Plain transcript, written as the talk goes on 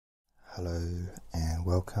Hello and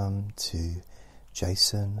welcome to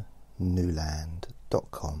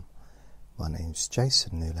jasonnewland.com. My name's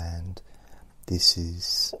Jason Newland. This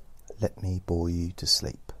is Let Me Bore You to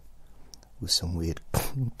Sleep, with some weird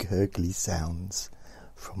gurgly sounds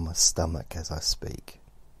from my stomach as I speak.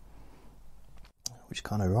 Which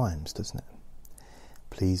kind of rhymes, doesn't it?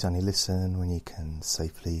 Please only listen when you can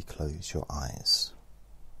safely close your eyes.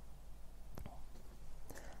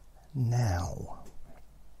 Now,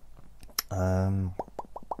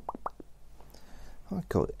 I've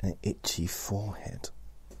got an itchy forehead.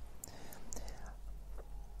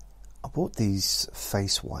 I bought these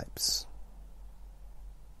face wipes,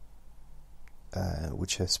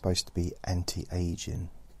 which are supposed to be anti-aging,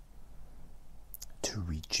 to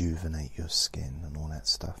rejuvenate your skin and all that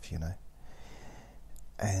stuff, you know.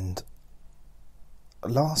 And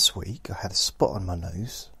last week I had a spot on my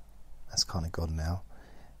nose. That's kind of gone now.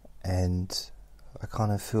 And I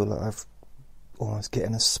kind of feel like I've almost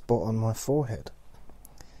getting a spot on my forehead.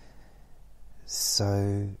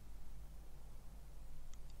 So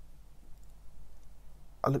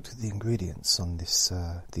I looked at the ingredients on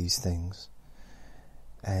these things,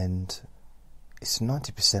 and it's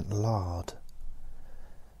 90% lard.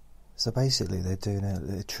 So basically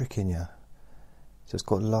they're tricking you. So it's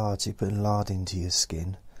got lard, so you're putting lard into your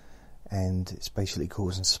skin, and it's basically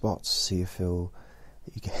causing spots, so you feel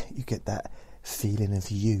you get that feeling of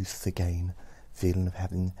youth again, feeling of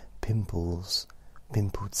having pimpled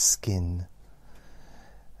skin.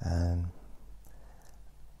 That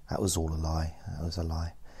was all a lie. That was a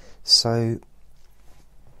lie. So,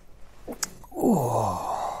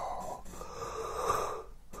 I'm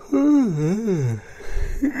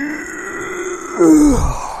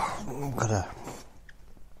gonna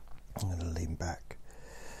lean back.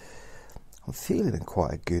 I'm feeling in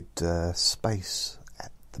quite a good space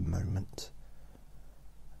at the moment.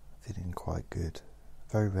 Feeling quite good,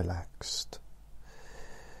 very relaxed.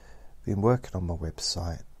 Been working on my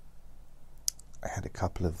website. I had a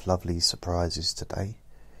couple of lovely surprises today.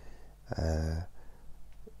 A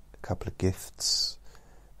couple of gifts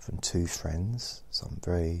from two friends, so I'm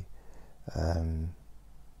very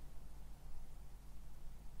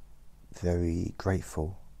very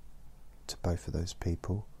grateful to both of those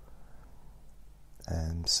people.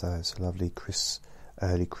 And so it's a lovely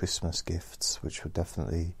early Christmas gifts, which will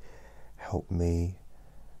definitely help me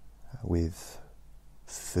with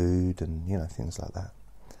food and things like that.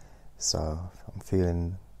 So I'm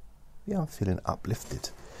feeling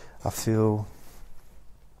uplifted.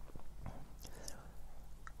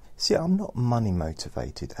 I'm not money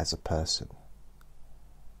motivated as a person.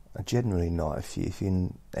 I'm generally not. If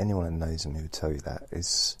anyone who knows me will tell you that.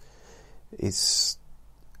 It's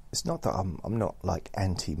not that I'm not like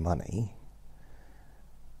anti-money,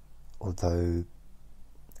 although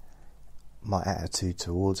my attitude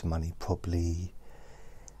towards money probably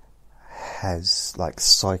has, like,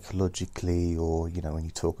 psychologically, or when you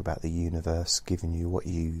talk about the universe giving you what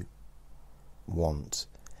you want,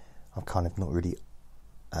 I'm kind of not really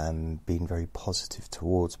being very positive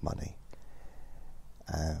towards money,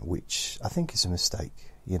 which I think is a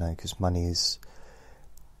mistake, because money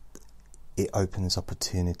it opens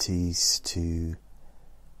opportunities to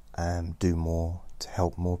do more, to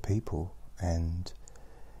help more people. And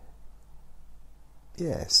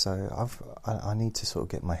so I need to sort of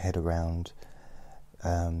get my head around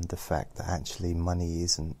the fact that actually money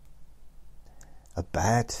isn't a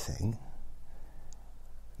bad thing.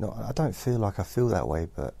 No, I don't feel like I feel that way,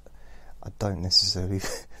 but I don't necessarily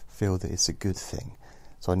feel that it's a good thing.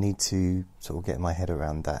 So I need to sort of get my head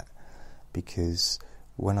around that, because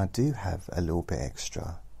when I do have a little bit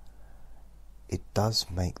extra, it does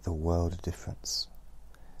make the world of difference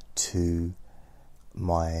to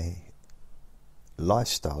my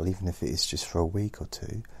lifestyle, even if it is just for a week or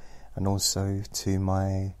two, and also to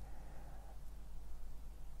my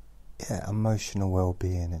emotional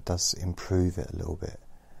well-being. It does improve it a little bit,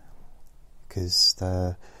 because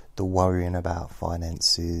the worrying about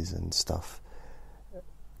finances and stuff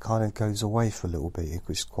kind of goes away for a little bit,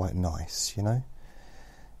 which is quite nice,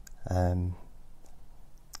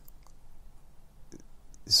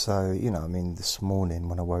 So this morning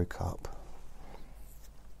when I woke up,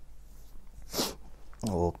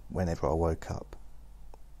 or whenever I woke up,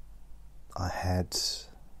 I had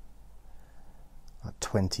like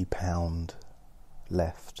 £20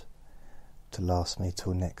 left to last me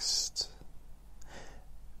till next.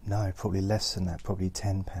 No, probably less than that. Probably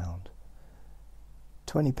 £10.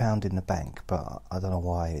 £20 in the bank, but I don't know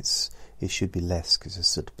why it should be less, because there's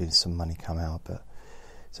sort of been some money come out. But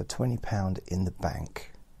so £20 in the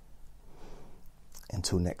bank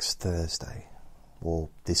until next Thursday, or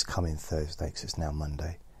this coming Thursday, because it's now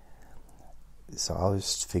Monday. So I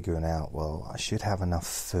was figuring out, well, I should have enough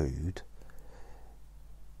food,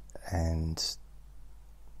 and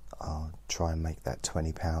I'll try and make that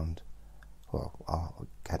 £20. Well, I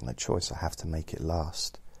had no choice. I have to make it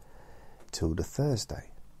last till the Thursday.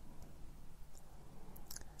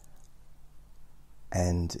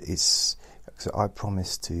 And it's, so I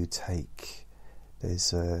promised to take,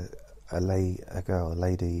 there's a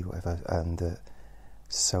lady, whatever, that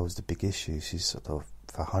sells the Big Issue. She's sort of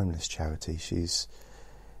for homeless charity. She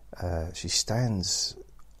stands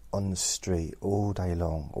on the street all day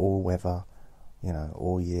long, all weather,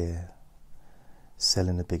 all year,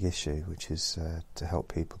 selling the Big Issue, which is to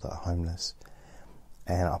help people that are homeless.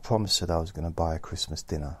 And I promised her that I was going to buy a Christmas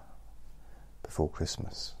dinner before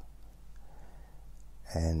Christmas.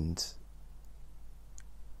 And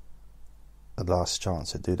the last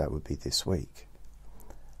chance to do that would be this week.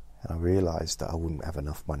 And I realised that I wouldn't have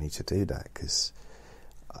enough money to do that, because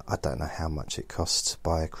I don't know how much it costs to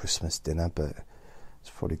buy a Christmas dinner, but it's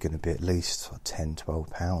probably going to be at least £10,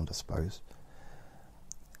 £12, I suppose.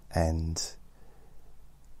 And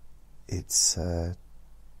it's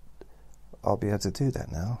I'll be able to do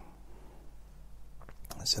that now,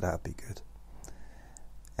 so that'll be good.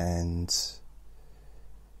 And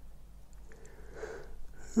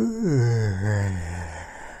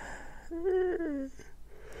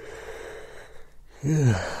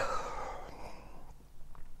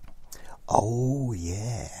oh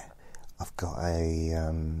yeah, I've got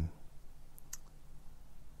a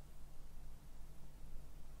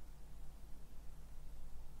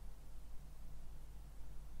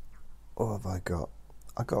what have I got?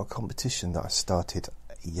 I got a competition that I started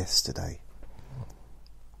yesterday,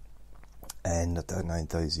 and I don't know,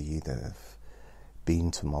 those of you that have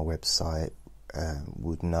been to my website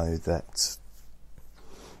would know that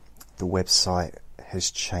the website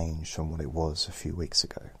has changed from what it was a few weeks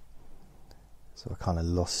ago. So I kind of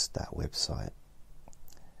lost that website,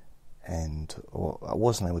 and I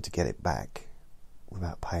wasn't able to get it back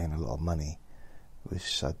without paying a lot of money,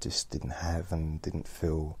 which I just didn't have and didn't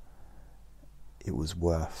feel it was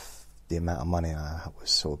worth the amount of money I was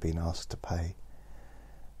sort of being asked to pay.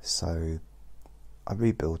 So I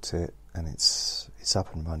rebuilt it, and it's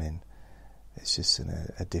up and running. It's just in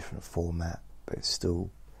a different format, but it's still,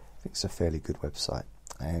 I think it's a fairly good website,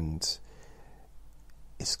 and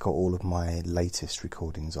it's got all of my latest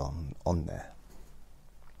recordings on there.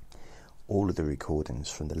 All of the recordings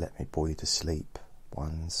from the Let Me Bore You to Sleep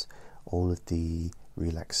ones, all of the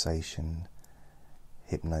relaxation,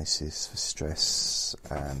 hypnosis for stress,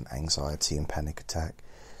 anxiety and panic attack,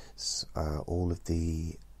 all of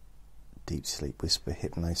the deep sleep whisper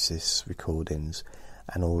hypnosis recordings,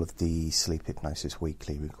 and all of the sleep hypnosis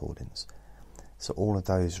weekly recordings. So all of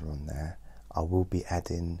those are on there. I will be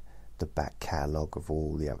adding the back catalogue of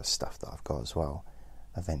all the other stuff that I've got as well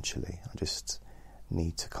eventually. I just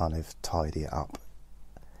need to kind of tidy it up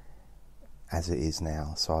as it is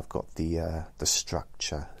now, so I've got the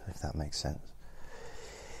structure, if that makes sense.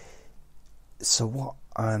 So what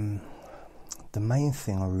the main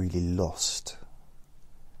thing I really lost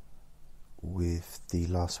with the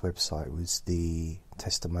last website was the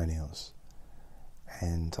testimonials,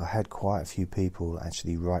 and I had quite a few people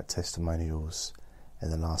actually write testimonials in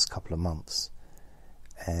the last couple of months,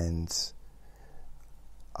 and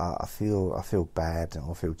I feel bad, and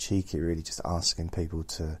I feel cheeky really just asking people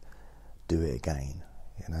to do it again,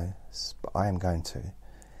 but I am going to,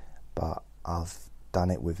 but I've done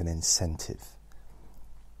it with an incentive.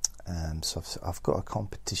 So I've got a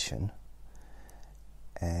competition,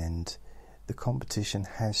 and the competition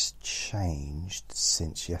has changed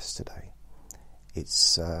since yesterday.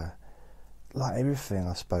 It's like everything,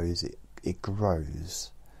 I suppose, it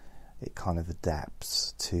grows, it kind of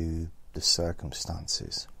adapts to the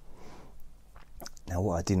circumstances. Now,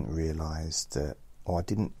 what I didn't realise I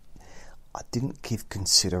didn't give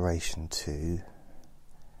consideration to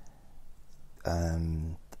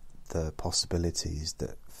the possibilities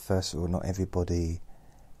that, first of all, not everybody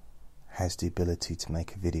has the ability to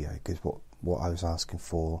make a video, because what I was asking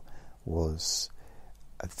for was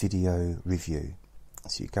a video review.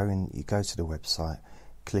 So you go to the website,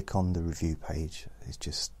 click on the review page. It's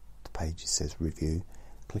just the page that says review.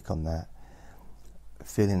 Click on that,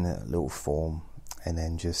 fill in a little form, and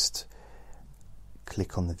then just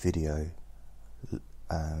click on the video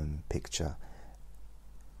picture,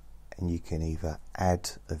 and you can either add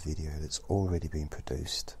a video that's already been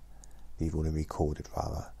produced, you've already recorded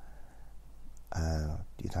rather.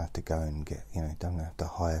 You don't have to go and get, don't have to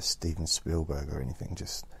hire Steven Spielberg or anything,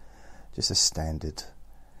 just a standard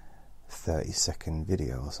 30-second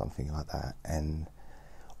video or something like that,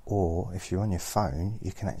 or if you're on your phone,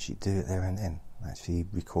 you can actually do it there and then, actually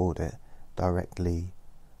record it directly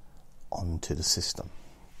onto the system.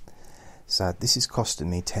 So this is costing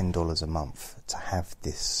me $10 a month to have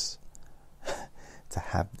this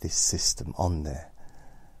system on there.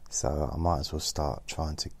 So I might as well start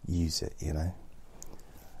trying to use it, you know,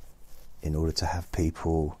 in order to have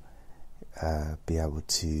people be able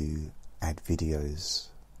to add videos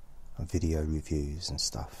and video reviews and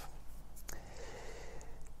stuff,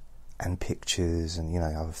 and pictures and, you know,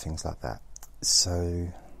 other things like that.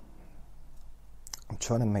 So I'm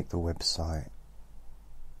trying to make the website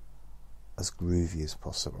as groovy as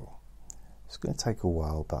possible. It's going to take a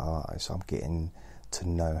while, but so I'm getting to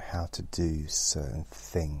know how to do certain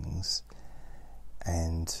things,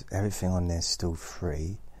 and everything on there is still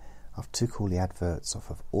free. I've took all the adverts off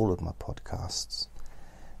of all of my podcasts,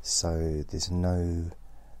 so there's no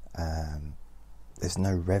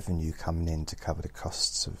revenue coming in to cover the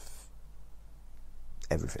costs of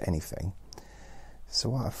anything. So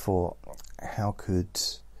what I thought, how could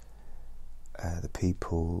the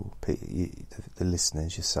people, the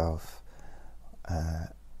listeners, yourself,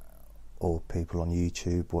 or people on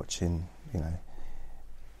YouTube watching, you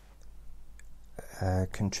know,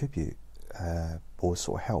 contribute or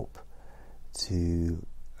sort of help to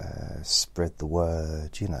spread the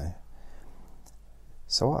word, you know.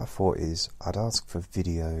 So what I thought is I'd ask for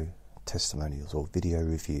video testimonials or video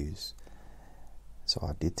reviews. So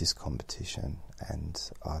I did this competition and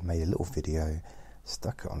I made a little video,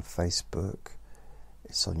 stuck it on Facebook.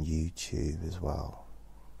 It's on YouTube as well.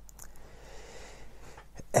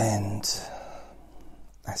 And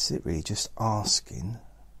that's it really, just asking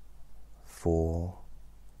for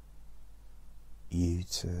you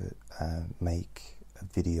to make a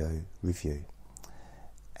video review.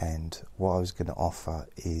 And what I was going to offer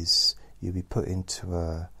is you'll be put into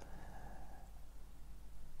a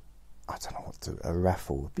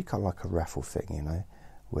raffle. It'd be kind of like a raffle thing, you know,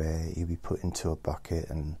 where you'll be put into a bucket,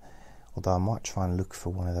 and although I might try and look for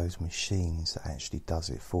one of those machines that actually does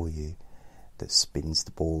it for you, that spins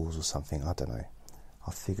the balls or something, I don't know.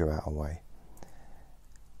 I'll figure out a way.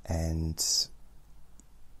 And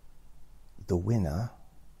the winner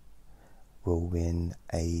will win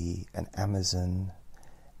an Amazon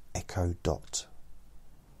Echo Dot.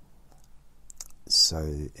 So,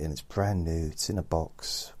 and it's brand new, it's in a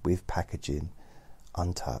box with packaging,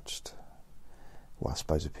 untouched. Well, I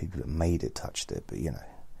suppose the people that made it touched it, but you know.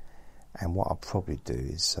 And what I'll probably do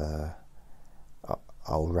is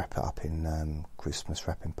I'll wrap it up in Christmas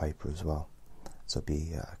wrapping paper as well. So it'll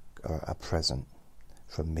be a present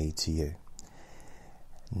from me to you.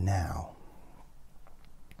 Now,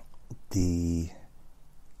 I'm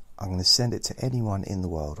going to send it to anyone in the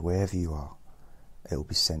world, wherever you are. It will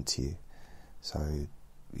be sent to you. So,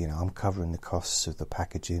 you know, I'm covering the costs of the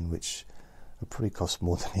packaging, which will probably cost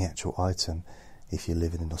more than the actual item if you're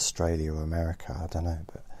living in Australia or America. I don't know,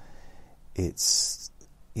 but it's,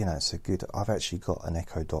 you know, it's a good. I've actually got an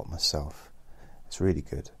Echo Dot myself. It's really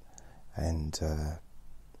good, and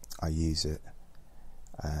I use it.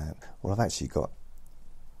 Well, I've actually got.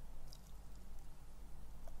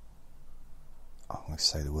 I'm going to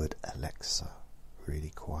say the word Alexa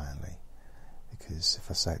really quietly, because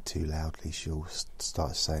if I say it too loudly, she'll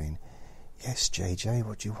start saying, "Yes, JJ,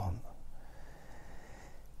 what do you want?"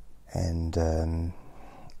 And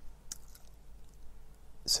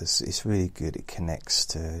so it's really good. It connects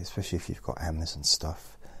to, especially if you've got Amazon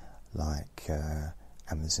stuff like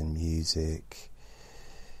Amazon Music,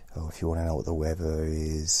 or if you want to know what the weather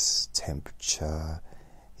is, temperature,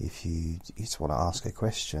 if you just want to ask a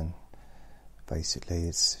question. Basically,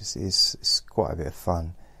 it's quite a bit of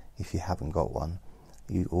fun. If you haven't got one,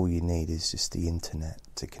 all you need is just the internet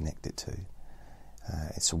to connect it to.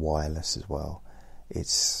 It's wireless as well.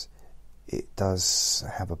 It does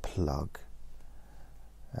have a plug,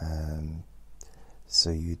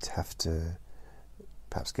 so you'd have to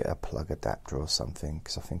perhaps get a plug adapter or something,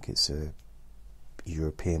 because I think it's a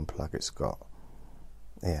European plug it's got.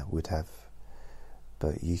 Yeah, would have.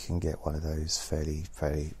 But you can get one of those fairly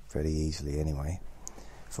easily anyway,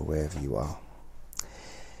 for wherever you are.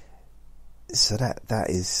 So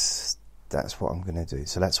that's what I'm going to do.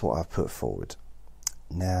 So that's what I've put forward.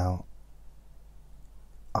 Now,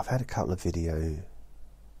 I've had a couple of video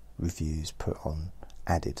reviews put on,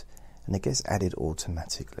 added, and it gets added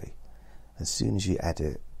automatically. As soon as you add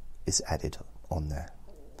it, it's added on there,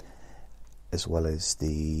 as well as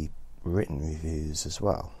the written reviews as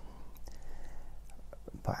well.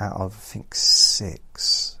 But out of, I think,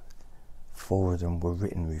 6, 4 of them were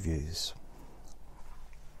written reviews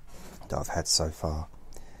that I've had so far.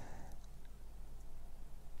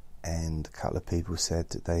 and a couple of people said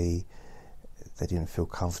that they didn't feel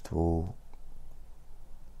comfortable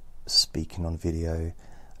speaking on video.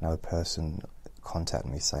 Another person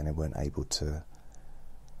contacted me saying they weren't able to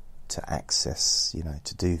access,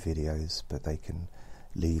 to do videos, but they can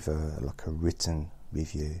leave a written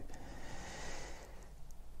review.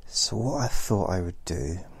 So what I thought I would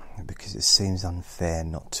do, because it seems unfair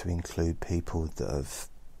not to include people that have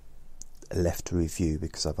left a review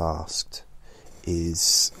because I've asked,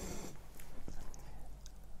 is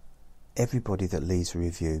everybody that leaves a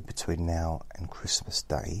review between now and Christmas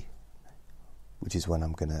Day, which is when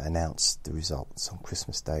I'm going to announce the results on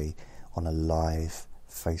Christmas Day on a live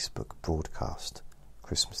Facebook broadcast,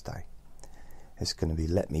 Christmas Day. It's going to be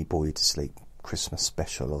Let Me Bore You to Sleep Christmas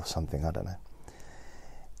special or something, I don't know.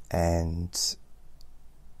 And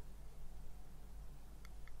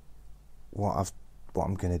what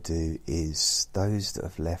I'm going to do is those that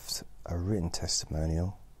have left a written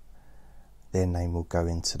testimonial, their name will go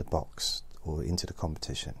into the box or into the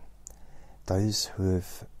competition. Those who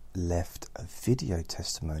have left a video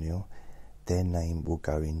testimonial, their name will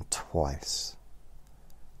go in twice.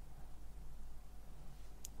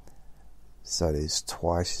 So there's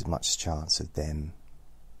twice as much chance of them,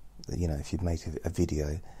 if you make a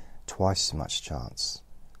video, twice as much chance.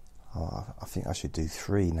 I think I should do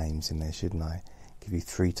 3 names in there, shouldn't I? Give you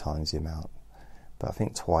 3 times the amount. But I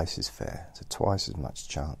think twice is fair. So twice as much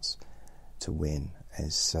chance to win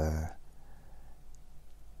as the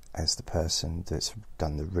person that's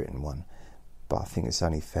done the written one. But I think it's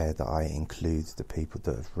only fair that I include the people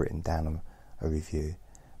that have written down a review,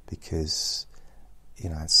 because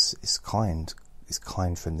it's kind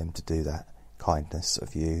from them to do that. Kindness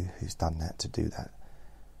of you who's done that to do that,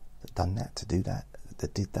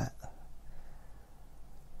 that did that.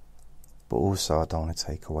 But also I don't want to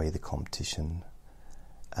take away the competition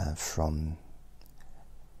from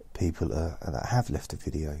people that have left a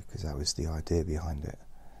video, because that was the idea behind it,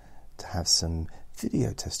 to have some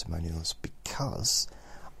video testimonials, because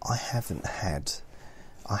I haven't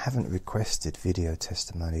requested video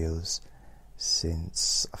testimonials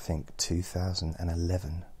since I think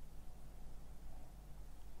 2011.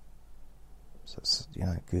 So it's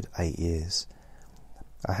a good 8 years.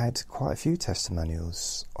 I had quite a few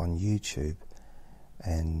testimonials on YouTube,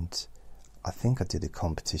 and I think I did a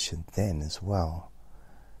competition then as well.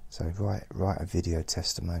 So write a video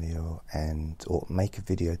testimonial or make a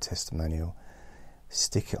video testimonial,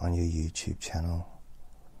 stick it on your YouTube channel,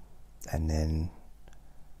 and then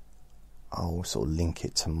I'll sort of link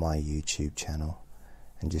it to my YouTube channel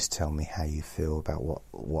and just tell me how you feel about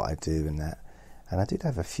what I do and that. And I did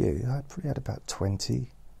have a few. I probably had about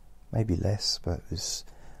 20, maybe less, but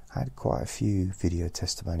I had quite a few video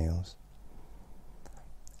testimonials.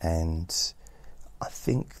 And I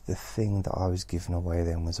think the thing that I was giving away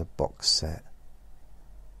then was a box set.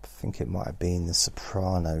 I think it might have been The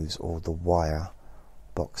Sopranos or The Wire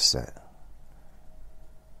box set.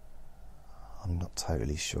 I'm not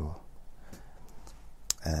totally sure.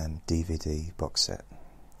 DVD box set.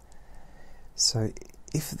 So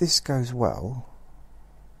if this goes well,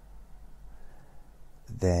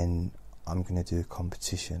 then I'm going to do a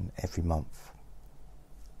competition every month.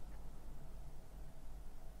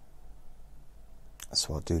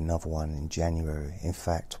 So I'll do another one in January. In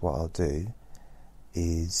fact, what I'll do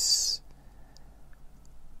is,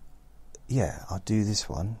 I'll do this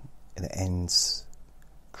one, and it ends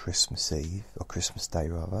Christmas Eve, or Christmas Day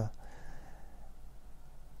rather,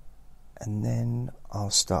 and then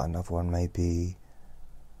I'll start another one maybe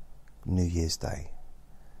New Year's Day.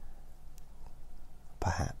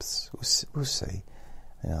 Perhaps. We'll see.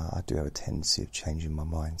 I do have a tendency of changing my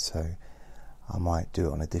mind, so I might do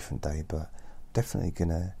it on a different day, but definitely going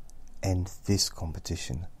to end this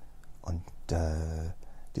competition on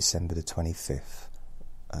December the 25th,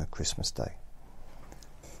 Christmas Day.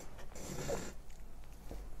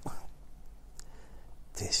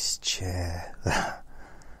 This chair.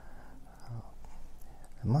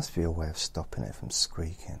 There must be a way of stopping it from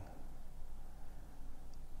squeaking.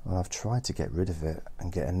 Well, I've tried to get rid of it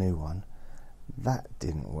and get a new one. That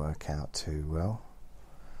didn't work out too well.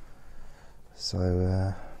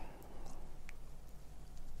 So,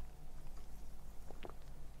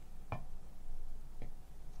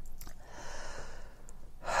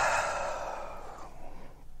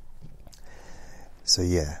 so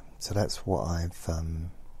that's what I've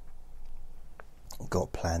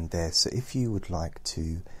got planned there. So if you would like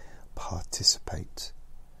to participate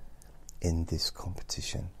in this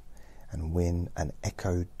competition and win an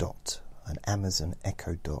Echo Dot, an Amazon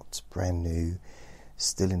Echo Dot, brand new,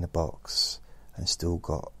 still in the box and still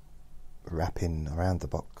got wrapping around the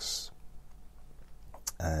box,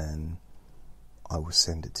 and I will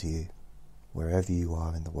send it to you wherever you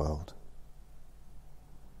are in the world,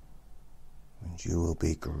 and you will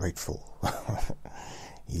be grateful.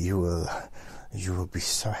 you will be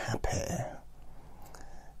so happy.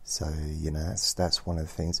 So that's one of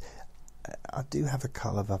the things. I do have a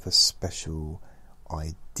couple of other special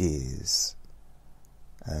ideas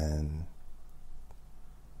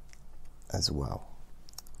as well,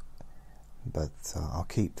 but I'll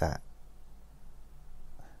keep that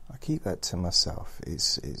to myself.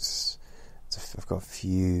 I've got a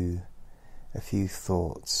few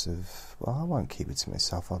thoughts of, well, I won't keep it to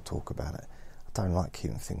myself, I'll talk about it. I don't like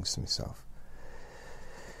keeping things to myself.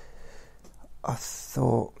 I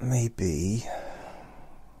thought maybe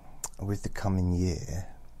with the coming year,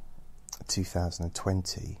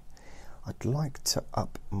 2020, I'd like to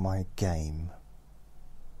up my game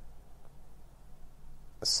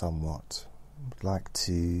somewhat. I'd like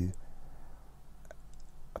to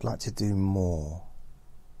do more,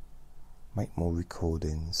 make more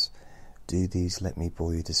recordings, do these Let Me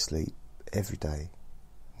Bore You to Sleep every day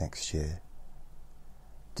next year,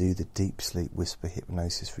 do the Deep Sleep Whisper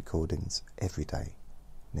Hypnosis recordings every day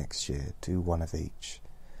next year, do one of each.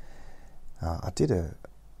 I did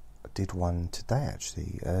one today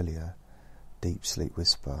actually, earlier, Deep Sleep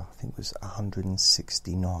Whisper. I think it was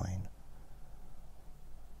 169.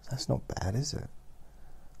 That's not bad, is it?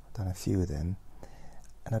 I've done a few of them,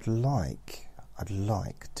 and I'd like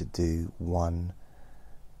to do one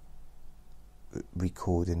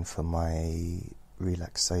recording for my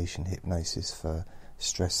relaxation hypnosis for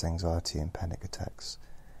stress, anxiety and panic attacks,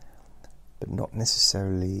 but not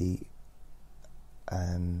necessarily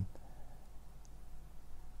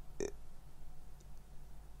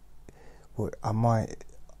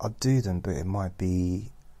I'll do them, but it might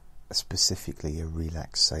be specifically a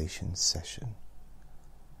relaxation session.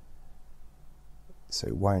 So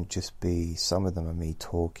it won't just be, some of them are me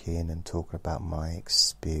talking about my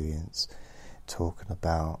experience, talking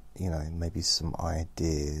about, maybe some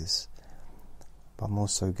ideas, but I'm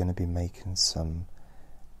also going to be making some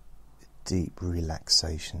deep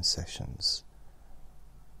relaxation sessions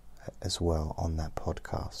as well on that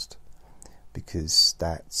podcast, because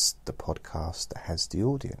that's the podcast that has the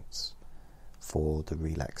audience for the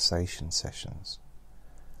relaxation sessions.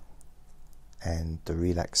 And the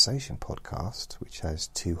relaxation podcast, which has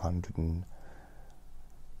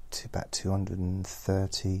about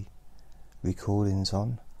 230 recordings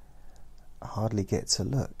on, I hardly get to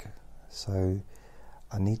look. So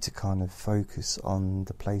I need to kind of focus on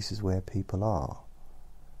the places where people are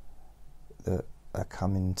that are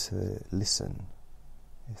coming to listen,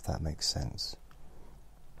 if that makes sense.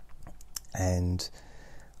 And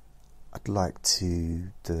I'd like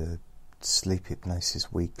to, the Sleep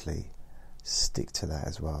Hypnosis Weekly, stick to that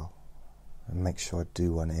as well, and make sure I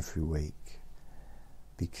do one every week,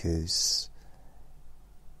 because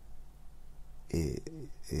I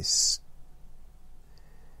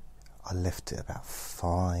left it about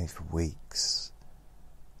 5 weeks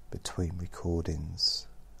between recordings.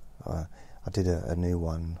 I did a new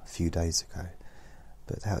one a few days ago,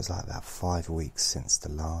 but that was like about 5 weeks since the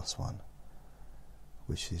last one,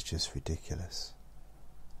 which is just ridiculous.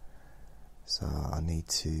 So I need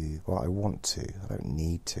to, I don't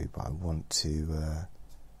need to, but I want to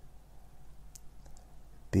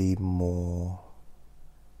be more,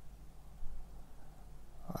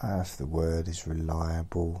 I don't know if the word is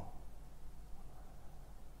reliable,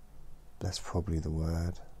 that's probably the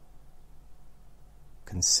word,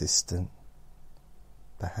 consistent,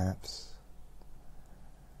 perhaps.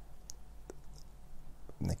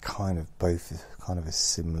 And they're kind of both kind of a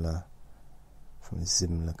similar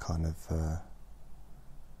kind of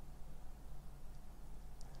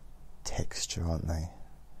texture, aren't they?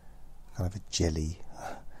 Kind of a jelly,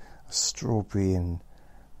 a strawberry and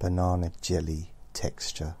banana jelly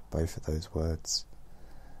texture, both of those words.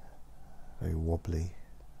 Very wobbly.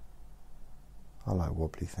 I like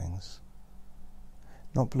wobbly things.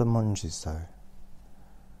 Not blancmanges though.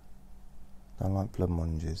 Don't like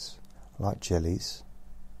blancmanges. I like jellies.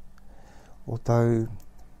 Although,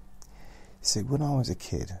 see, when I was a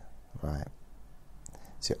kid, right,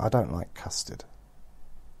 see, I don't like custard.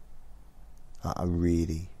 I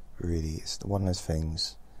really, it's one of those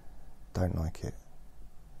things, don't like it.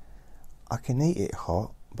 I can eat it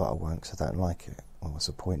hot, but I won't, because I don't like it. Well, what's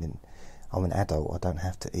the point in, I'm an adult, I don't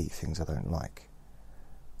have to eat things I don't like.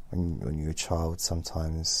 When you're a child,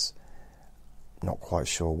 sometimes, not quite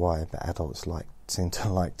sure why, but adults seem to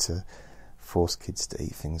like to force kids to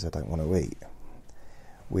eat things they don't want to eat,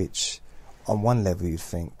 which on one level you'd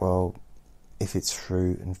think, well, if it's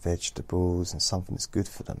fruit and vegetables and something that's good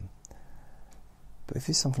for them, But if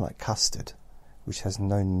it's something like custard, which has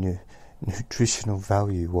no nutritional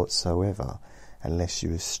value whatsoever, unless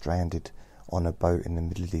you were stranded on a boat in the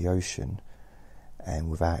middle of the ocean and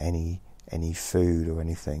without any food or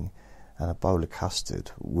anything, and a bowl of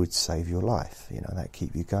custard would save your life. You know, that'd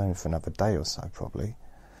keep you going for another day or so probably.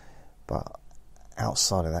 But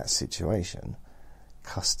outside of that situation,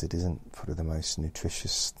 custard isn't probably the most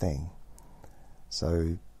nutritious thing.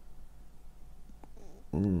 So,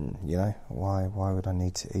 you know, why would I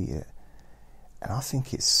need to eat it? And I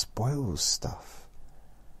think it spoils stuff.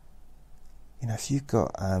 You know, if you've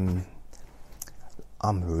got, I'm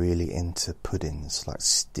really into puddings, like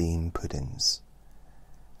steam puddings.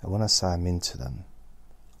 And when I say I'm into them,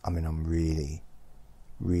 I mean I'm really,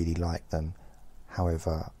 really like them.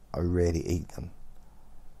 However, I rarely eat them.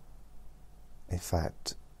 In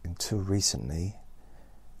fact, until recently,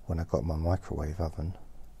 when I got my microwave oven,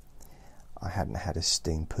 I hadn't had a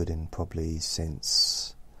steamed pudding probably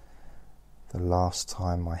since the last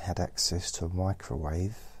time I had access to a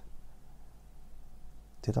microwave.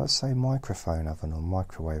 Did I say microphone oven or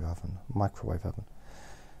microwave oven? Microwave oven.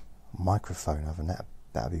 Microphone oven,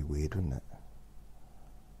 that'd be weird, wouldn't it?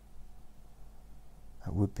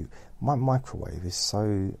 That would be. My microwave is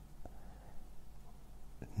so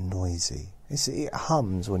noisy. It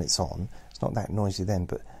hums when it's on. It's not that noisy then,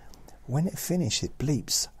 but when it finishes, it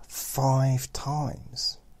bleeps 5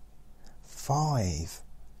 times. 5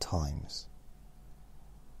 times.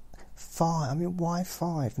 5. I mean, why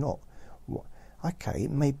 5? Not. Okay,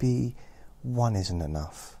 maybe 1 isn't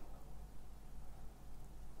enough.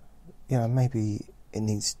 You know, maybe it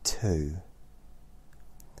needs 2.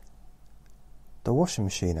 The washing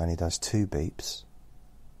machine only does 2 beeps.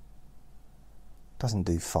 Doesn't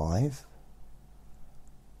do 5.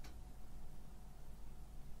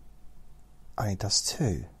 Only does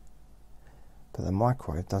 2. But the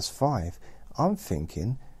microwave does 5. I'm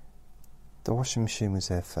thinking the washing machine was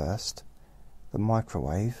there first. The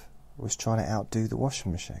microwave was trying to outdo the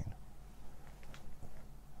washing machine.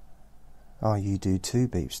 Oh, you do 2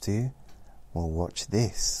 beeps, do you? Well, watch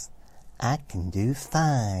this. I can do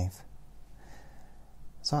 5.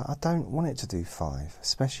 So I don't want it to do 5,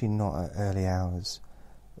 especially not at early hours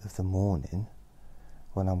of the morning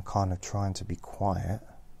when I'm kind of trying to be quiet,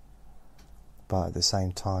 but at the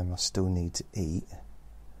same time I still need to eat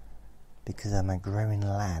because I'm a growing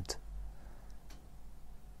lad.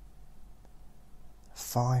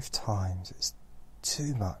 5 times, it's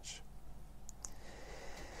too much.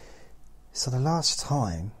 So the last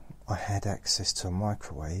time I had access to a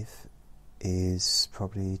microwave is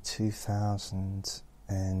probably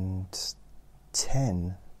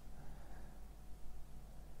 2010.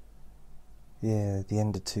 Yeah, the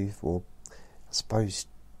end of I suppose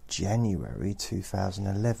January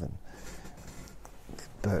 2011.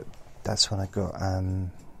 But that's when I got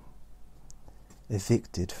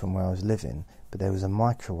evicted from where I was living. But there was a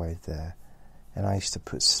microwave there, and I used to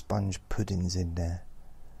put sponge puddings in there,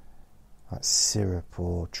 like syrup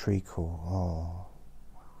or treacle,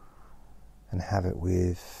 and have it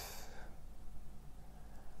with,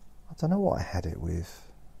 I don't know what I had it with.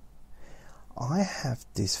 I have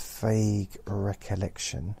this vague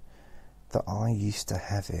recollection that I used to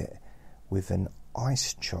have it with an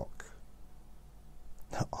ice choc.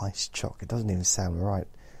 Ice choc, it doesn't even sound right,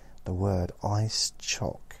 the word ice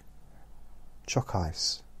choc. Choc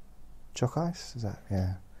ice. Choc ice? Is that?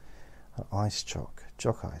 Yeah. An ice choc.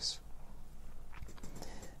 Choc ice.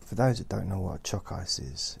 For those that don't know what a choc ice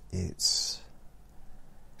is, it's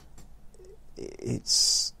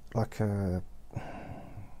like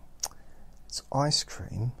it's ice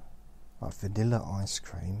cream, like vanilla ice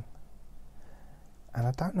cream, and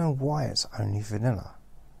I don't know why it's only vanilla.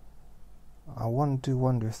 I do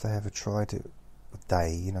wonder if they ever tried it.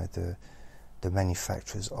 The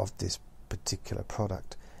manufacturers of this particular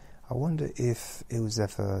product, I wonder if it was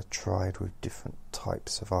ever tried with different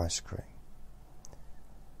types of ice cream.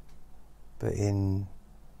 But in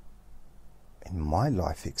my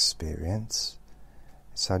life experience,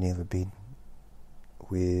 it's only ever been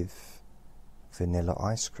with vanilla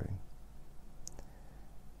ice cream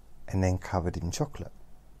and then covered in chocolate,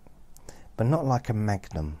 but not like a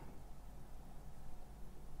Magnum.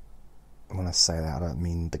 When I say that, I don't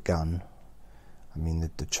mean the gun. I mean the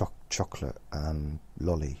chocolate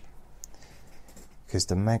lolly, because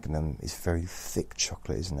the Magnum is very thick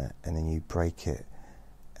chocolate, isn't it? And then you break it,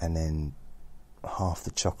 and then half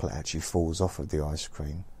the chocolate actually falls off of the ice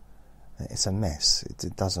cream. It's a mess.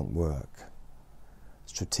 It doesn't work.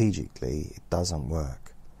 Strategically, it doesn't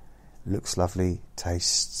work. Looks lovely,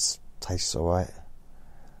 tastes alright,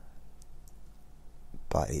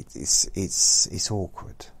 but it's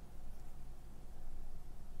awkward.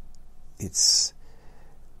 it's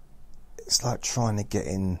like trying to get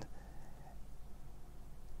into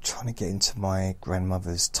my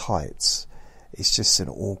grandmother's tights. It's just an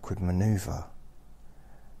awkward manoeuvre.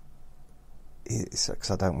 It's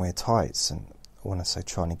because I don't wear tights, and when I say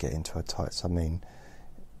trying to get into her tights, I mean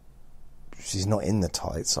she's not in the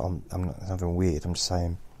tights. I'm not something weird. I'm just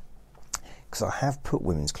saying, because I have put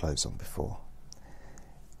women's clothes on before,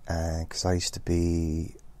 because I used to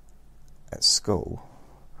be at school,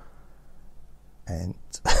 and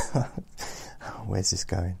where's this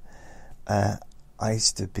going? I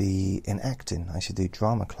used to be in acting. I used to do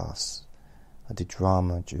drama class. I did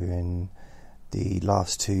drama during the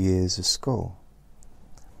last 2 years of school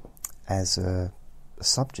as a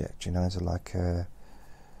subject, as a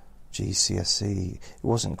GCSE. It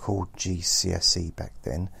wasn't called GCSE back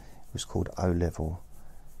then. It was called O level,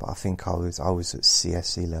 but I think I was at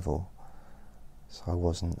CSE level, so I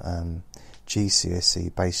wasn't.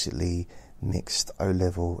 GCSE basically mixed O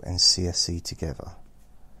level and CSE together,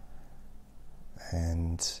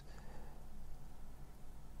 and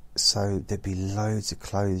so there'd be loads of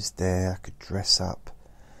clothes there. I could dress up.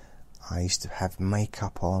 I used to have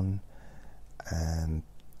makeup on.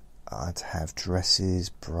 I'd have dresses,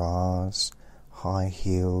 bras, high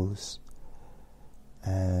heels,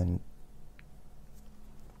 and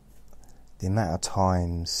the amount of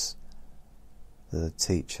times the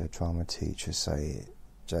drama teacher say,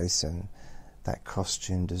 Jason, that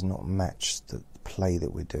costume does not match the play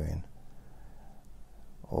that we're doing,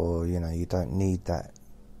 or you don't need that,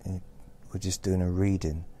 we're just doing a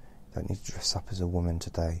reading, you don't need to dress up as a woman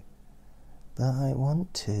today. But I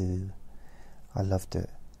want to. I loved it.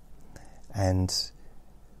 And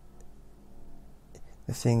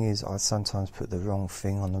the thing is, I sometimes put the wrong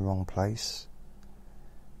thing on the wrong place.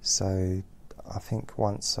 So I think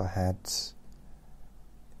once I had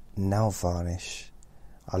nail varnish.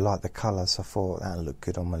 I liked the colour, so I thought that would look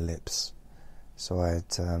good on my lips. So I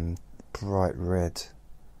had bright red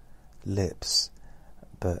lips,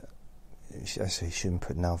 but actually you shouldn't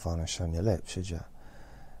put nail varnish on your lips, should you?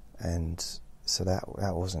 And so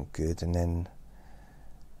that wasn't good. And then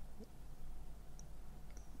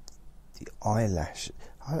the eyelash,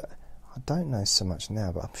 I don't know so much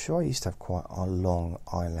now, but I'm sure I used to have quite long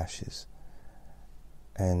eyelashes,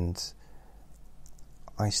 and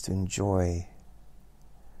I used to enjoy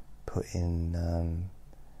putting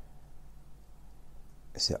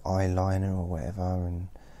is it eyeliner or whatever and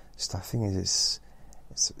stuff. Thing is,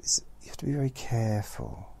 it's you have to be very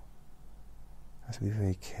careful. You have to be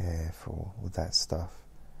very careful with that stuff.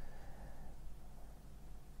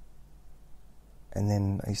 And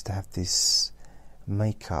then I used to have this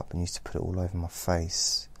makeup and used to put it all over my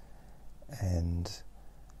face, and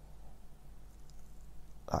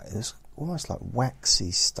it was almost like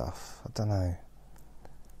waxy stuff. I don't know,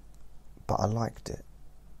 but I liked it,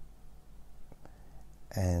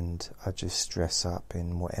 and I just dress up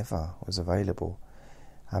in whatever was available.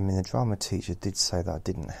 I mean, the drama teacher did say that I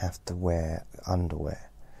didn't have to wear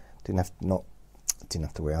underwear. Didn't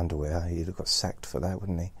have to wear underwear. He'd have got sacked for that,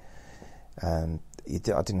 wouldn't he? I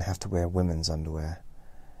didn't have to wear women's underwear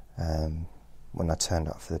when I turned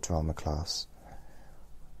up for the drama class.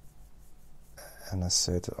 And I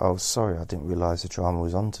said, "Oh, sorry, I didn't realise the drama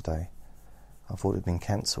was on today. I thought it had been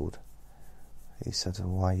cancelled." He said, "Well,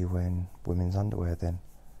 why are you wearing women's underwear then?"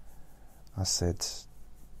 I said,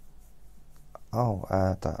 "Oh,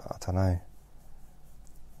 I don't know.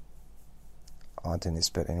 I didn't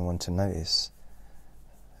expect anyone to notice."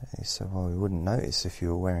 He said, "Well, we wouldn't notice if you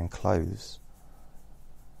were wearing clothes."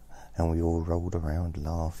 And we all rolled around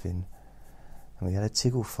laughing, and we had a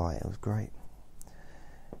tiggle fight. It was great.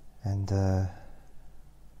 And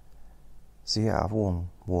so yeah, I've worn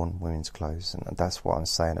women's clothes, and that's what I'm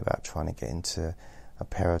saying about trying to get into a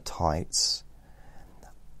pair of tights,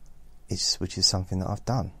 which is something that I've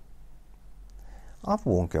done. I've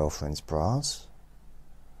worn girlfriend's bras,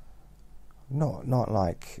 not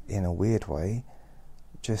like in a weird way,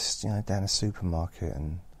 just down a supermarket,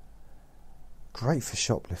 and great for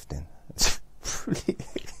shoplifting.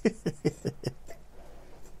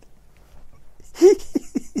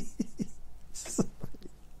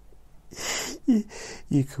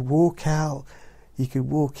 You can walk out, you can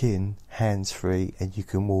walk in hands-free, and you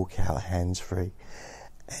can walk out hands-free,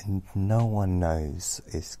 and no one knows.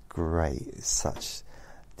 It's great. It's such.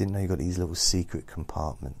 Didn't know you got these little secret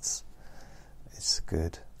compartments. It's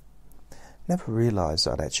good. Never realised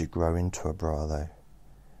I'd actually grow into a bra though.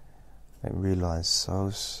 I didn't realise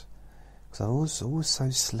because I was always so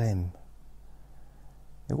slim.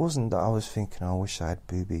 It wasn't that I was thinking, I wish I had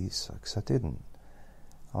boobies, because I didn't.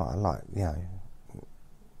 I like,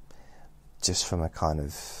 just from a kind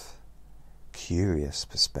of curious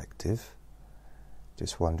perspective,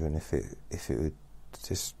 just wondering if it would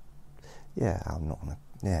just, I'm not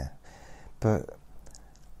gonna, but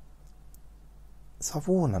so I've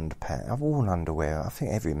worn underpants, I've worn underwear. I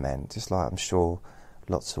think every man, just like I'm sure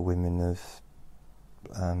lots of women have.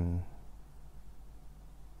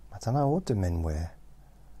 I don't know, what do men wear?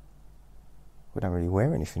 We don't really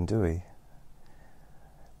wear anything, do we?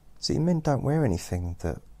 See, men don't wear anything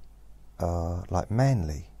that are like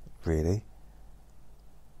manly, really.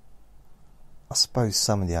 I suppose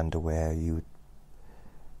some of the underwear you would,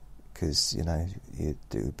 because it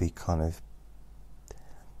would be kind of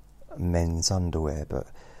men's underwear, but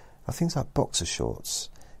I think it's like boxer shorts.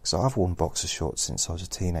 So I've worn boxer shorts since I was a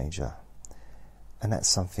teenager, and that's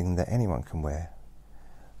something that anyone can wear,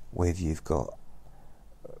 whether you're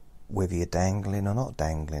dangling or not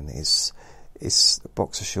dangling.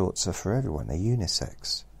 Boxer shorts are for everyone. They're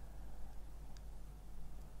unisex.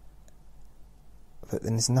 But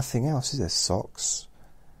then there's nothing else, is there? Socks.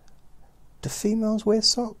 Do females wear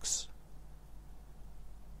socks?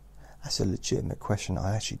 That's a legitimate question.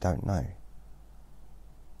 I actually don't know.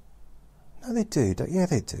 No, they do. Yeah,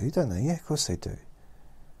 they do, don't they? Yeah, of course they do.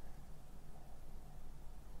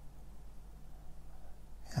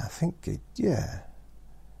 Yeah, I think, yeah,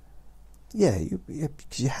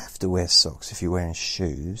 because you have to wear socks if you're wearing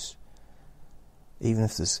shoes. Even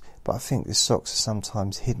if but I think the socks are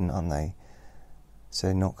sometimes hidden, aren't they? So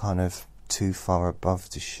they're not kind of too far above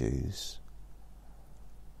the shoes.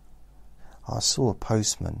 I saw a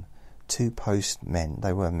postman, two postmen,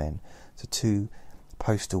 they were men, so two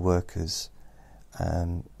postal workers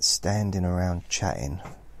standing around chatting,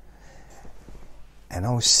 and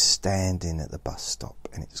I was standing at the bus stop,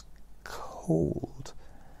 and it's cold,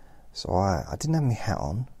 so I didn't have my hat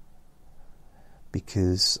on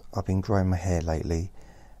because I've been growing my hair lately,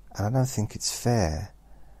 and I don't think it's fair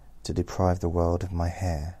to deprive the world of my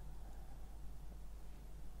hair.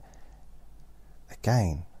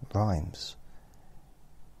 Again, rhymes.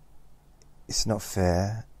 It's not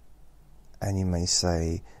fair, and you may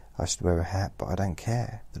say I should wear a hat, but I don't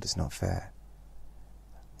care that it's not fair.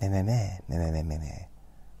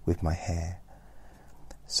 With my hair.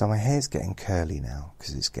 So my hair's getting curly now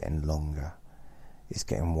because it's getting longer. It's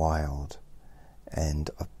getting wild, and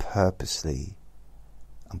I'm purposely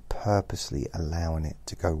allowing it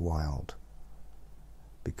to go wild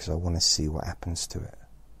because I want to see what happens to it.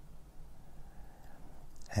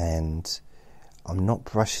 And I'm not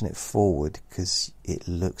brushing it forward because it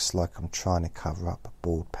looks like I'm trying to cover up a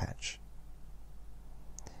bald patch.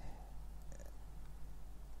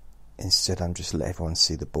 Instead, I'm just letting everyone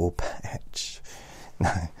see the bald patch.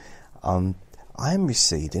 No, I am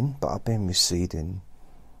receding, but I've been receding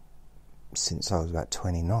since I was about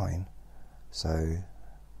 29, so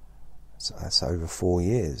that's over 4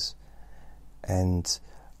 years, and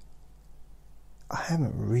I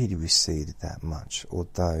haven't really receded that much,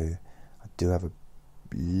 although I do have a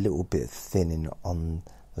little bit of thinning on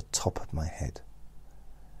the top of my head,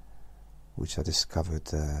 which I discovered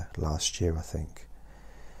last year, I think,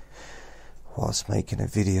 whilst making a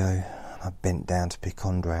video. I bent down to pick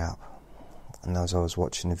Andre up, and as I was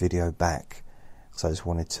watching the video back, because I just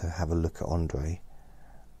wanted to have a look at Andre,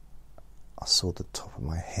 I saw the top of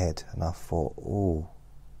my head, and I thought, oh,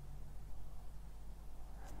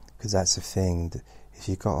 because that's the thing, that if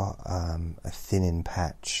you've got a thinning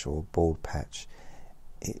patch or bald patch,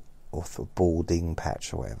 or for balding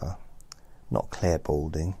patch or whatever, not clear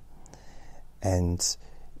balding, and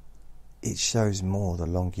it shows more the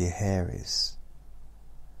longer your hair is.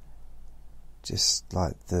 Just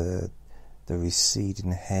like the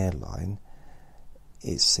receding hairline,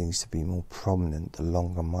 it seems to be more prominent the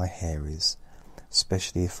longer my hair is,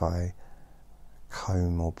 especially if I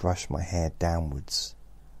comb or brush my hair downwards.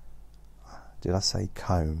 Did I say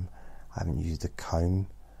comb? I haven't used a comb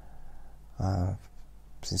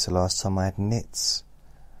since the last time I had knits.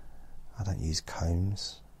 I don't use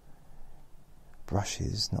combs.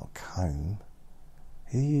 Brushes, not comb.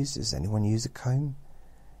 Does anyone use a comb?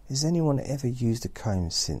 Has anyone ever used a comb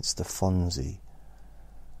since the Fonzie?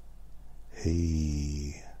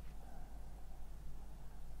 Hey,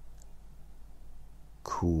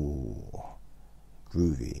 cool,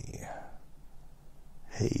 groovy.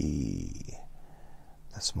 Hey,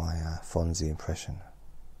 that's my Fonzie impression.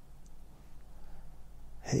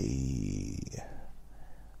 Hey,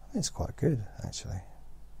 I think it's quite good actually.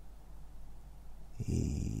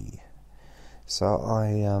 Hey. So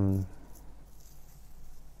I'm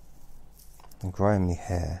growing my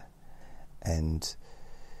hair, and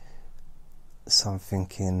so I'm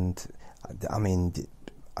thinking,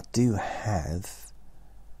 I do have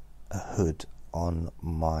a hood on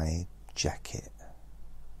my jacket,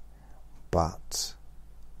 but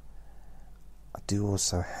I do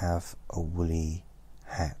also have a woolly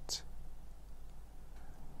hat.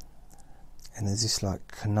 And there's this like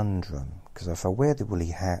conundrum, because if I wear the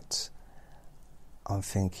woolly hat, I'm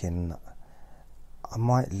thinking I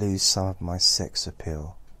might lose some of my sex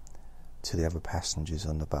appeal to the other passengers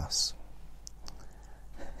on the bus.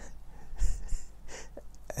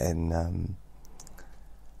 And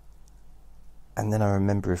then I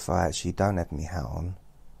remember, if I actually don't have my hat on,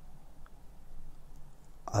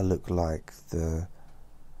 I look like the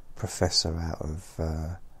professor out of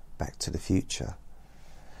Back to the Future.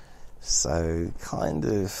 So kind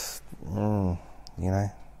of, you know.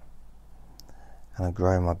 And I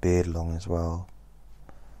grow my beard long as well.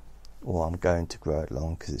 Or I'm going to grow it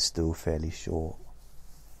long because it's still fairly short.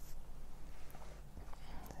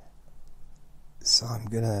 So I'm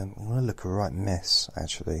gonna look a right mess,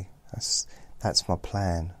 actually. That's my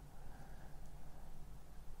plan.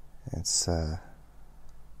 It's I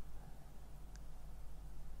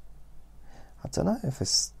don't know if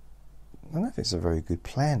it's a very good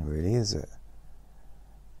plan, really, is it?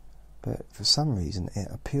 But for some reason it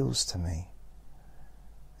appeals to me.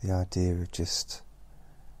 The idea of just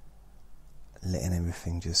letting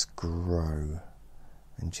everything just grow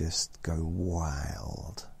and just go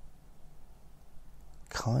wild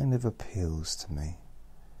kind of appeals to me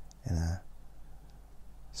in a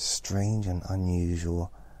strange and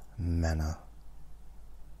unusual manner.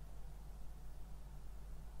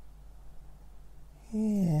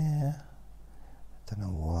 Yeah, I don't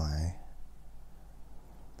know why.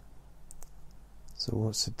 So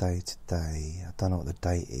what's the day today? I don't know what the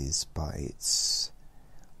date is, but it's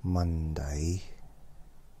Monday.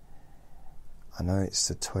 I know it's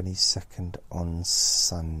the 22nd on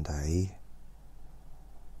Sunday.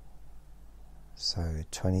 So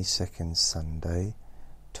 22nd Sunday,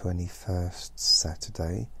 21st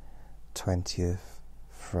Saturday, 20th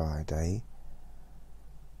Friday,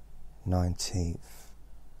 19th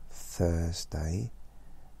Thursday,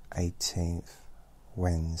 18th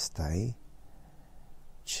Wednesday,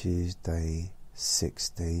 Tuesday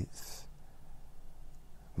 16th,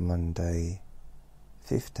 Monday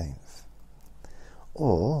 15th.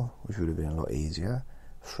 Or, which would have been a lot easier,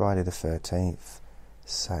 Friday the 13th,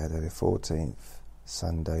 Saturday the 14th,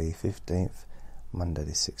 Sunday 15th, Monday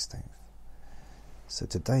the 16th. So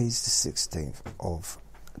today's the 16th of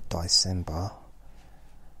December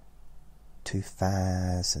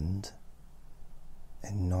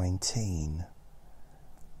 2019.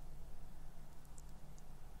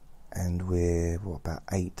 And we're, about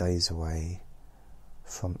 8 days away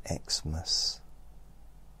from Xmas.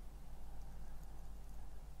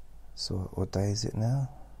 So what day is it now?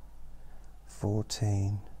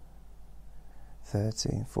 14,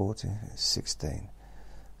 13, 14, 16.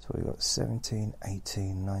 So we've got 17,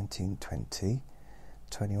 18, 19, 20,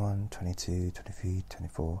 21, 22, 23,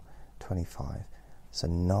 24, 25. So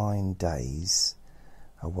 9 days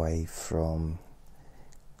away from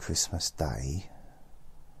Christmas Day.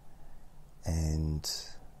 And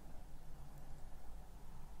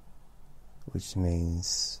which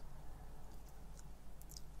means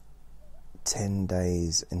 10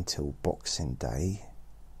 days until Boxing Day,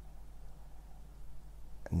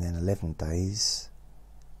 and then 11 days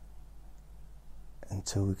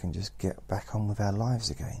until we can just get back on with our lives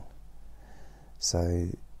again. So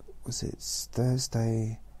was it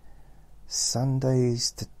Thursday?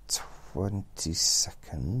 Sunday's the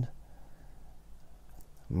 22nd,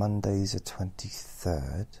 Monday's the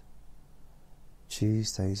 23rd,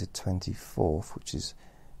 Tuesday's the 24th, which is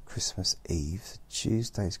Christmas Eve. So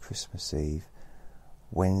Tuesday's Christmas Eve,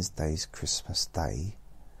 Wednesday's Christmas Day,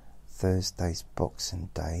 Thursday's Boxing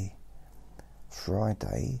Day,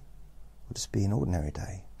 Friday will just be an ordinary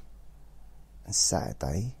day, and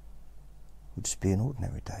Saturday will just be an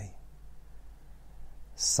ordinary day.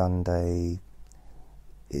 Sunday,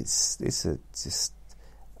 it's just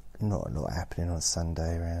not a lot happening on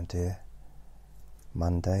Sunday around here.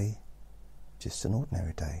 Monday, just an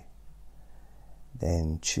ordinary day.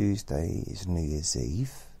 Then Tuesday is New Year's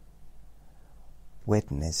Eve.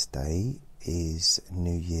 Wednesday is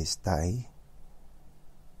New Year's Day.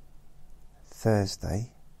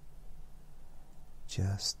 Thursday,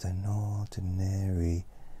 just an ordinary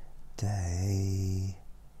day.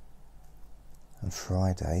 And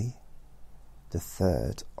Friday, the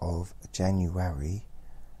 3rd of January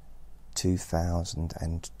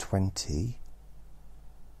 2020,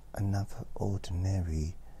 another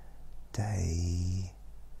ordinary day.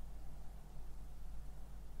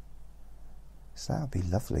 So that would be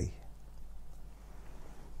lovely.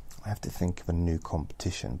 I have to think of a new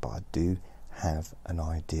competition, but I do have an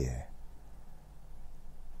idea.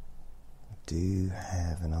 do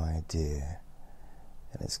have an idea,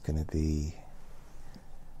 and it's going to be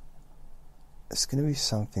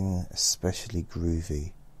something especially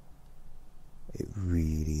groovy. It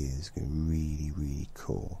really is going to be really, really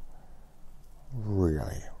cool.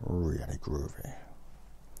 Really, really groovy.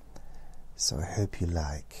 So I hope you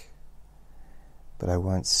like. But I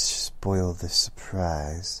won't spoil the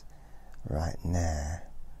surprise right now,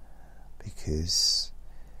 because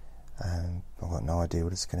I've got no idea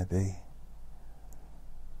what it's going to be.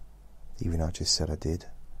 Even though I just said I did.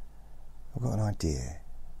 I've got an idea.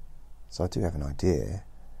 So I do have an idea,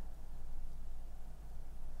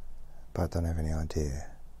 but I don't have any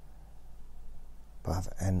idea. But I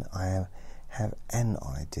have an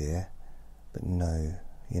idea, but no,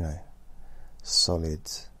 solid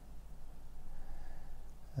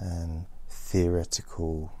and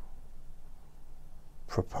theoretical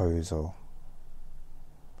proposal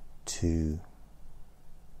to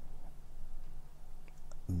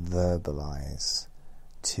verbalize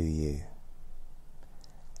to you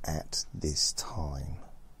at this time,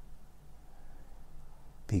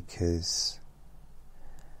 because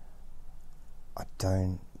I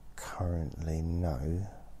don't currently know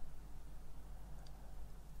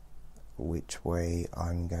which way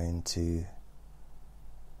I'm going to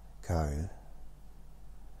go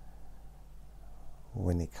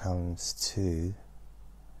when it comes to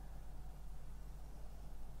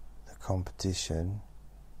the competition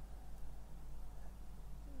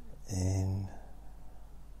in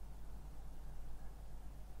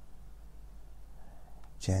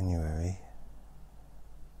January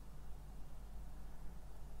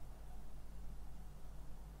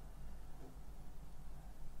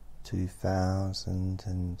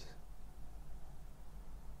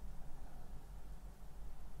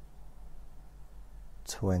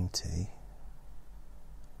 2020.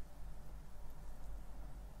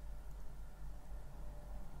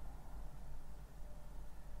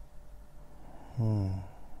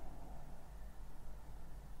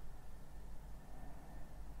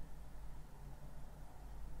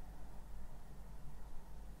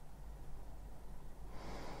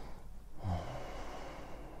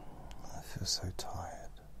 I feel so tired.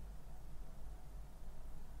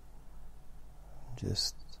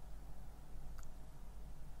 Just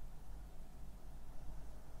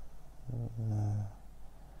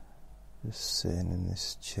sitting in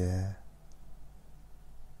this chair.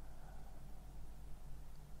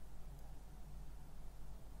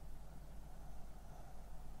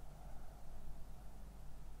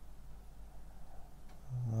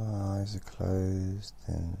 My eyes are closed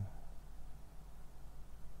and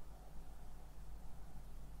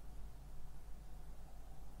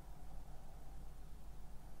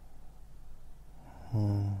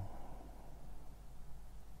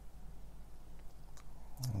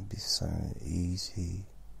it'd be so easy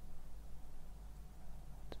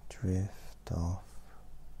to drift off.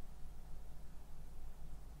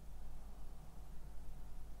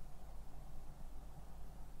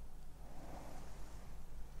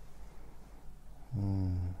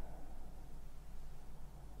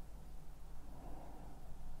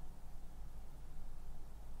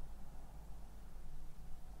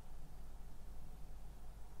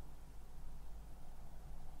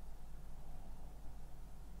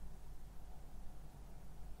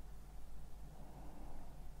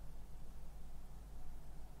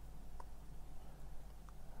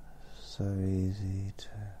 So easy to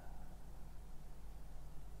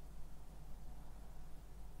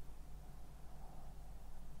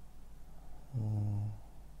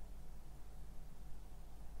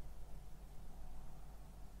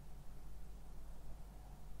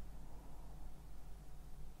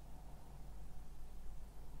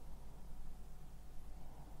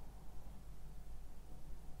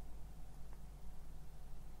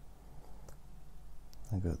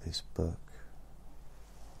I got this book.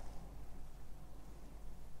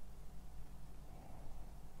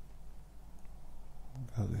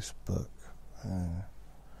 This book, and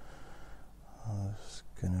I was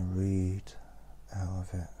going to read out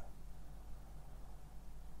of it.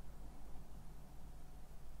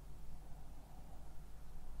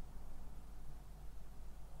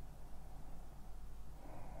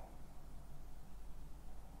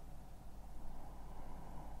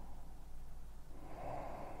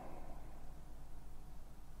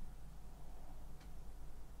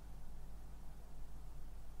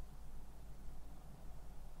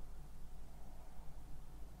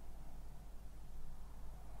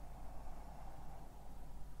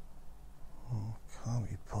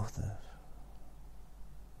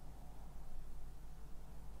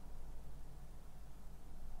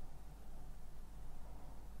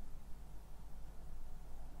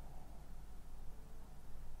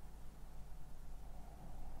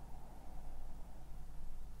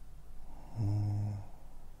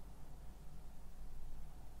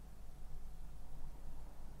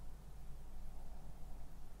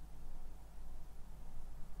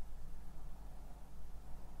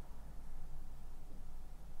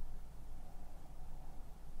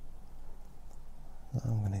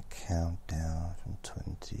 count down from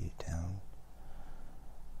 20 down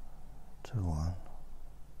to 1.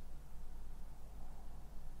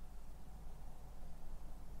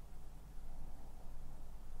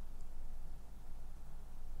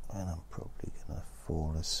 And I'm probably going to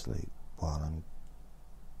fall asleep while I'm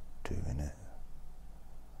doing it.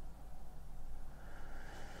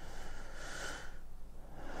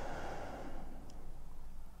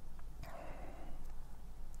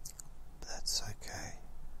 That's okay.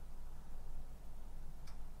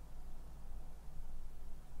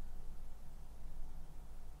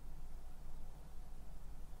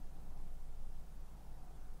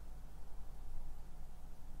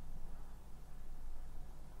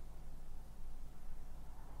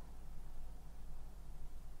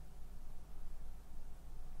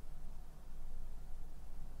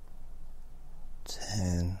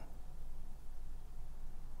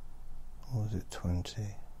 Or was it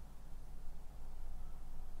 20?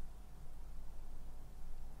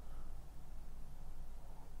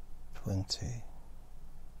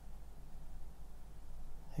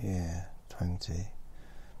 Yeah, 20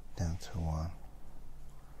 down to 1.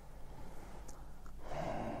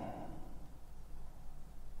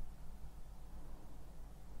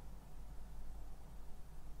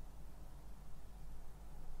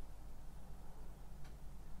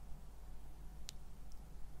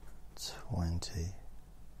 $20.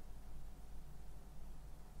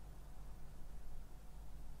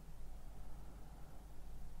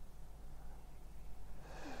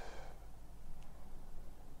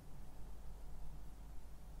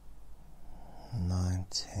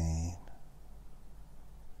 19.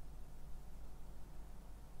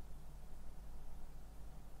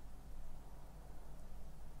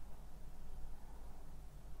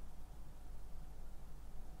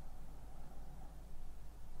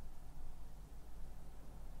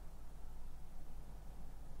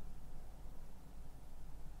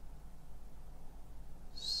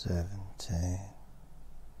 17.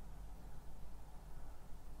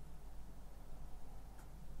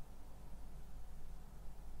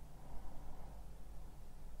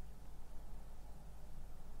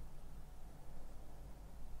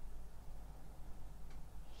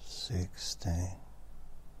 16.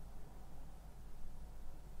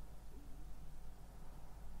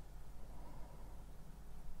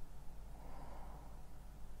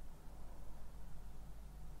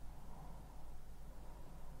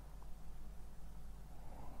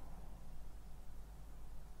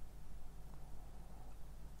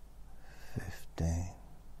 15.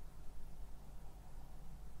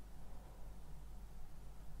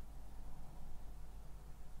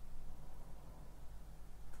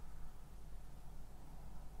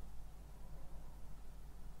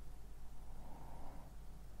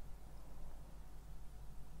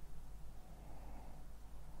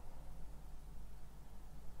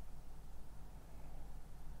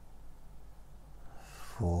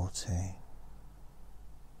 14.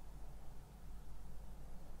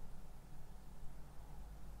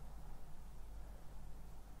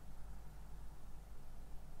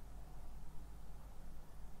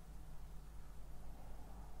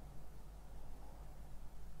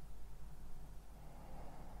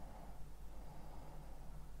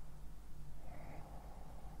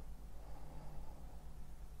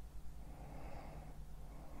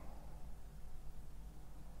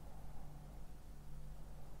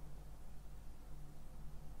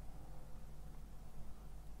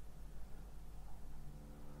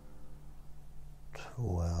 12.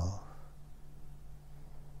 13.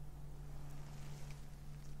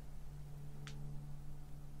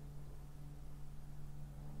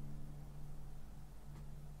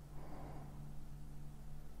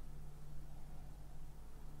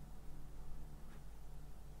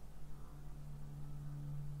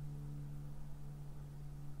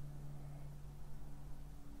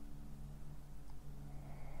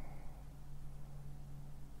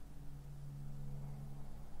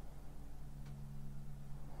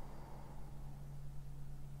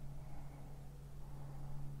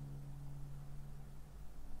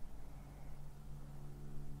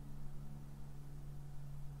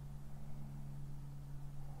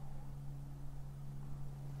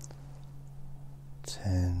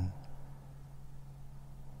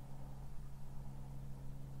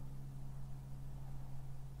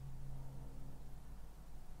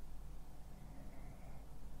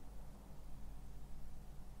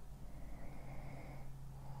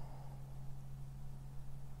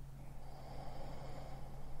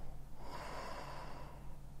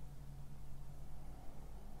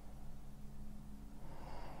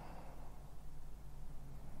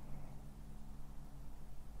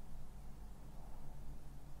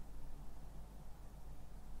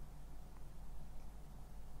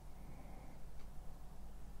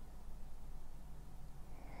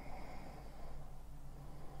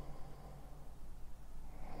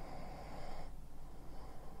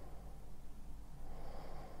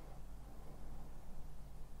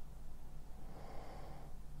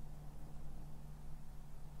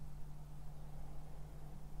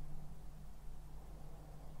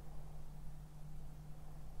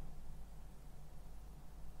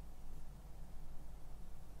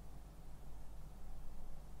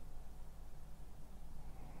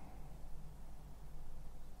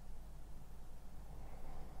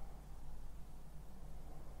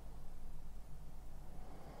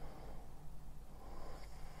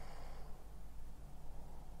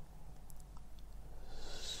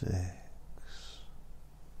 6